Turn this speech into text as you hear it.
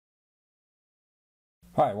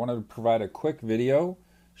Hi, I wanted to provide a quick video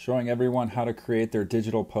showing everyone how to create their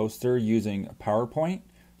digital poster using PowerPoint.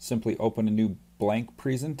 Simply open a new blank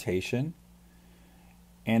presentation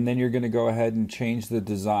and then you're going to go ahead and change the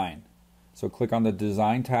design. So click on the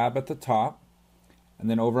Design tab at the top and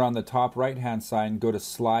then over on the top right hand side go to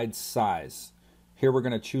Slide Size. Here we're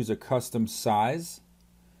going to choose a custom size,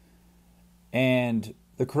 and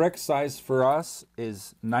the correct size for us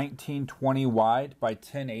is 1920 wide by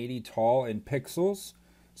 1080 tall in pixels.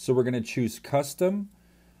 So we're going to choose custom,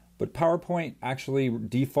 but PowerPoint actually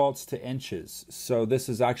defaults to inches. So this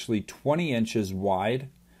is actually 20 inches wide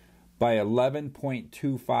by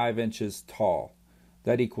 11.25 inches tall.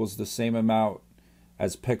 That equals the same amount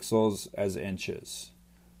as pixels as inches.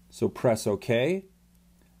 So press OK.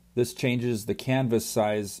 This changes the canvas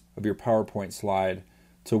size of your PowerPoint slide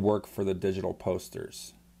to work for the digital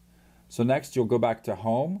posters. So next you'll go back to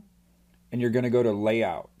Home and you're going to go to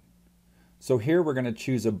Layout. So here we're going to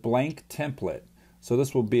choose a blank template. So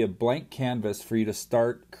this will be a blank canvas for you to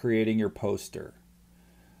start creating your poster.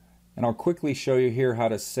 And I'll quickly show you here how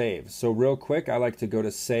to save. So real quick, I like to go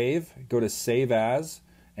to Save, go to Save As,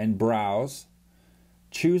 and Browse.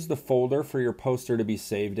 Choose the folder for your poster to be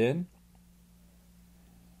saved in.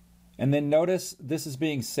 And then notice this is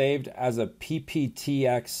being saved as a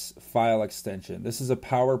PPTX file extension. This is a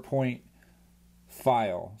PowerPoint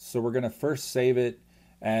file. So we're going to first save it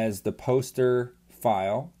as the poster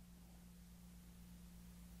file.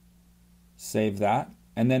 Save that.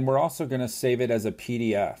 And then we're also going to save it as a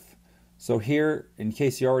PDF. So here, in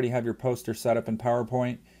case you already have your poster set up in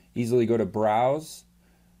PowerPoint, easily go to Browse,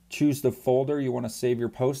 choose the folder you want to save your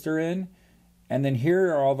poster in, and then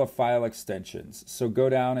here are all the file extensions. So go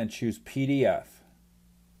down and choose PDF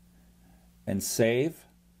and save.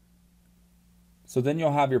 So then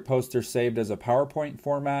you'll have your poster saved as a PowerPoint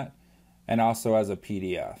format and also as a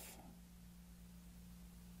PDF.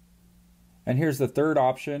 And here's the third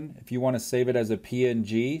option. If you want to save it as a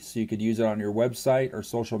PNG, so you could use it on your website or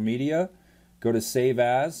social media, go to Save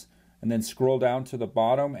As, and then scroll down to the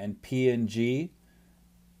bottom and PNG,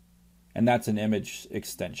 and that's an image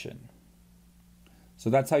extension. So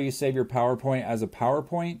that's how you save your PowerPoint as a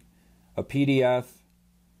PowerPoint, a PDF,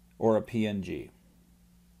 or a PNG.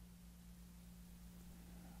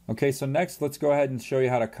 Okay, so next let's go ahead and show you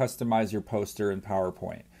how to customize your poster in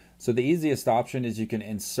PowerPoint. So the easiest option is you can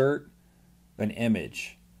insert an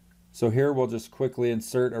image. So here we'll just quickly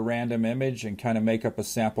insert a random image and kind of make up a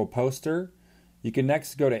sample poster. You can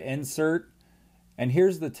next go to Insert, and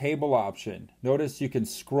here's the table option. Notice you can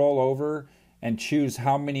scroll over and choose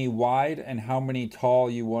how many wide and how many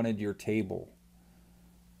tall you wanted your table.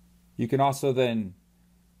 You can also then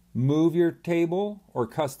move your table or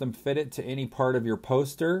custom fit it to any part of your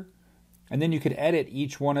poster, and then you could edit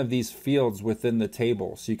each one of these fields within the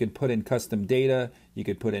table. So you could put in custom data, you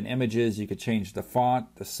could put in images, you could change the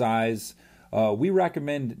font, the size. We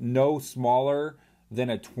recommend no smaller than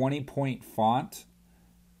a 20-point font.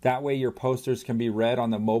 That way your posters can be read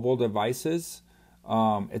on the mobile devices.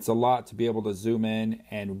 It's a lot to be able to zoom in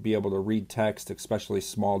and be able to read text, especially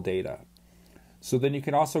small data. So then you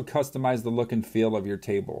can also customize the look and feel of your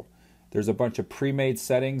table. There's a bunch of pre-made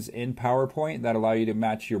settings in PowerPoint that allow you to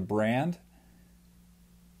match your brand.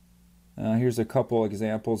 Here's a couple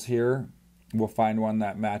examples here. We'll find one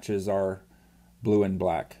that matches our blue and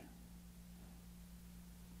black.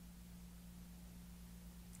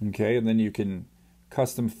 Okay, and then you can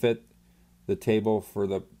custom fit the table for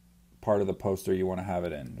the part of the poster you want to have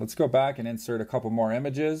it in. Let's go back and insert a couple more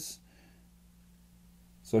images.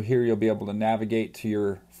 So here you'll be able to navigate to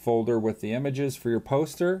your folder with the images for your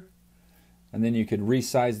poster, and then you can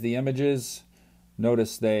resize the images.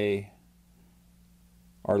 Notice they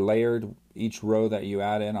are layered, each row that you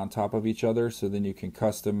add in on top of each other, so then you can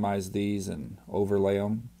customize these and overlay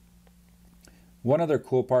them. One other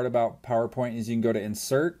cool part about PowerPoint is you can go to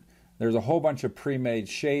Insert. There's a whole bunch of pre-made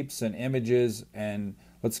shapes and images, and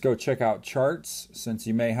let's go check out charts, since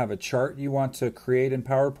you may have a chart you want to create in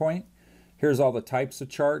PowerPoint. Here's all the types of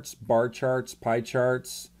charts: bar charts, pie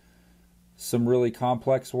charts, some really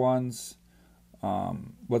complex ones.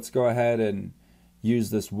 Let's go ahead and use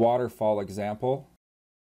this waterfall example.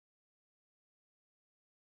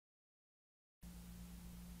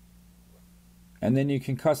 And then you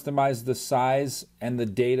can customize the size and the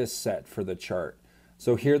data set for the chart.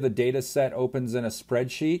 So here the data set opens in a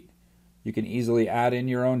spreadsheet. You can easily add in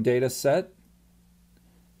your own data set.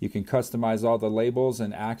 You can customize all the labels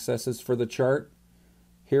and accesses for the chart.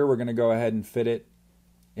 Here we're going to go ahead and fit it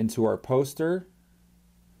into our poster.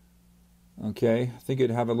 Okay, I think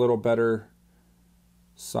it'd have a little better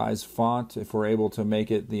size font if we're able to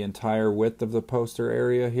make it the entire width of the poster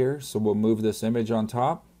area here. So we'll move this image on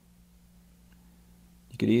top.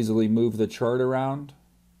 You could easily move the chart around.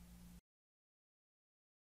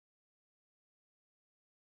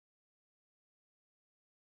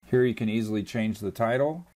 Here you can easily change the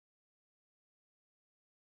title.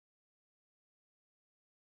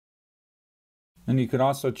 And you can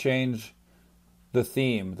also change the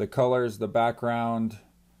theme, the colors, the background.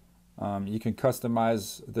 You can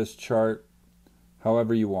customize this chart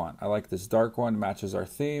however you want. I like this dark one, matches our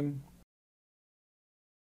theme.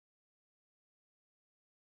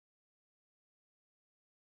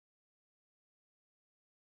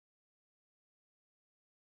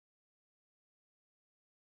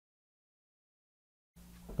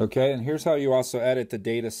 Okay, and here's how you also edit the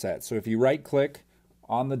data set. So if you right click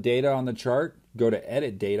on the data on the chart, go to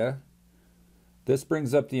Edit Data. This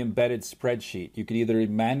brings up the embedded spreadsheet. You can either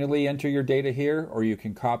manually enter your data here or you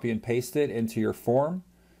can copy and paste it into your form.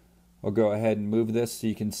 We'll go ahead and move this so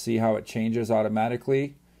you can see how it changes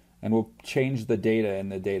automatically, and we'll change the data in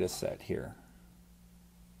the data set here.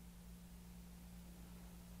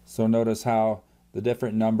 So notice how the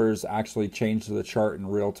different numbers actually change the chart in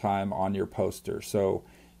real time on your poster. So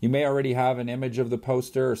you may already have an image of the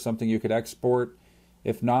poster or something you could export.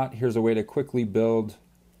 If not, here's a way to quickly build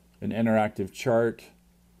an interactive chart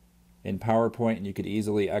in PowerPoint, and you could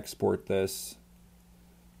easily export this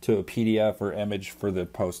to a PDF or image for the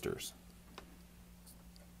posters.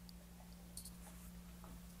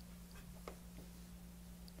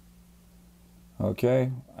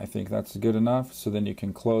 Okay, I think that's good enough. So then you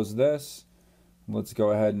can close this. Let's go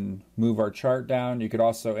ahead and move our chart down. You could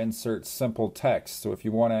also insert simple text. So if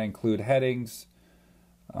you want to include headings,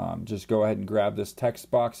 just go ahead and grab this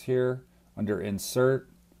text box here under Insert,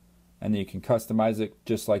 and then you can customize it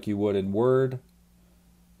just like you would in Word.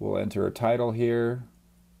 We'll enter a title here.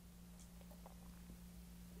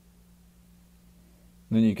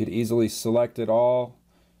 And then you could easily select it all,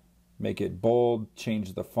 make it bold,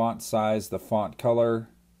 change the font size, the font color,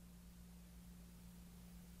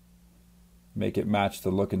 make it match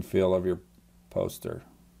the look and feel of your poster.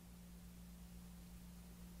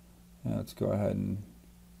 And let's go ahead and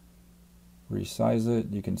resize it.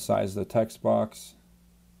 You can size the text box.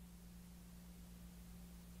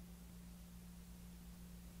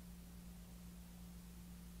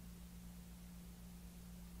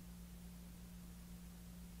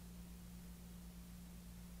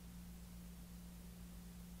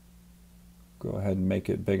 Go ahead and make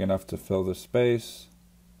it big enough to fill the space.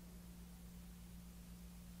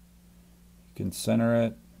 You can center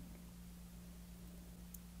it.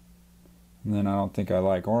 And then I don't think I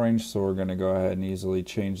like orange, so we're going to go ahead and easily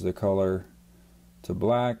change the color to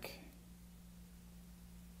black.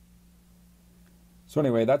 So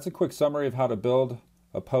anyway, that's a quick summary of how to build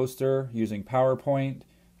a poster using PowerPoint.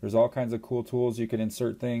 There's all kinds of cool tools you can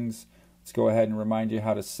insert things. Let's go ahead and remind you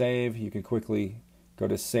how to save. You can quickly go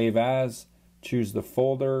to Save As, choose the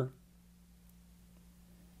folder,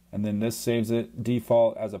 and then this saves it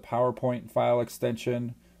default as a PowerPoint file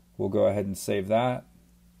extension. We'll go ahead and save that.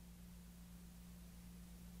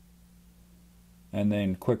 And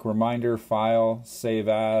then quick reminder, File, Save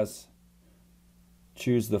As,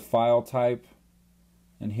 choose the file type,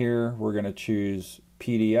 and here we're going to choose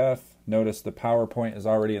PDF. Notice the PowerPoint is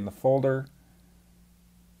already in the folder.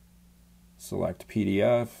 Select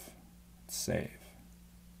PDF, save.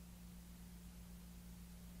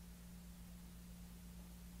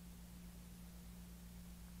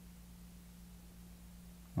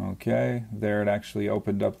 Okay, there it actually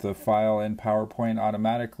opened up the file in PowerPoint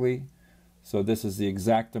automatically. So this is the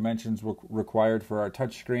exact dimensions required for our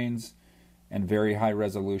touchscreens and very high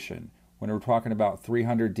resolution. When we're talking about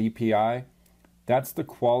 300 dpi, that's the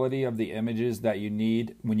quality of the images that you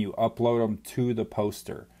need when you upload them to the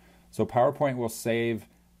poster. So PowerPoint will save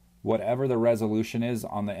whatever the resolution is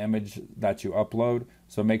on the image that you upload.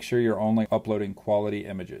 So make sure you're only uploading quality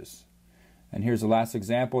images. And here's the last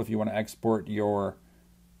example. If you want to export your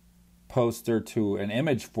poster to an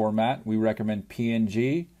image format, we recommend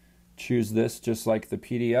PNG. Choose this just like the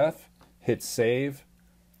PDF, hit save,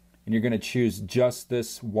 and you're going to choose just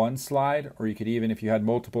this one slide, or you could even, if you had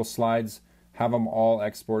multiple slides, have them all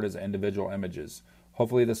export as individual images.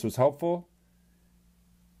 Hopefully this was helpful,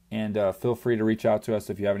 and feel free to reach out to us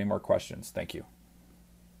if you have any more questions. Thank you.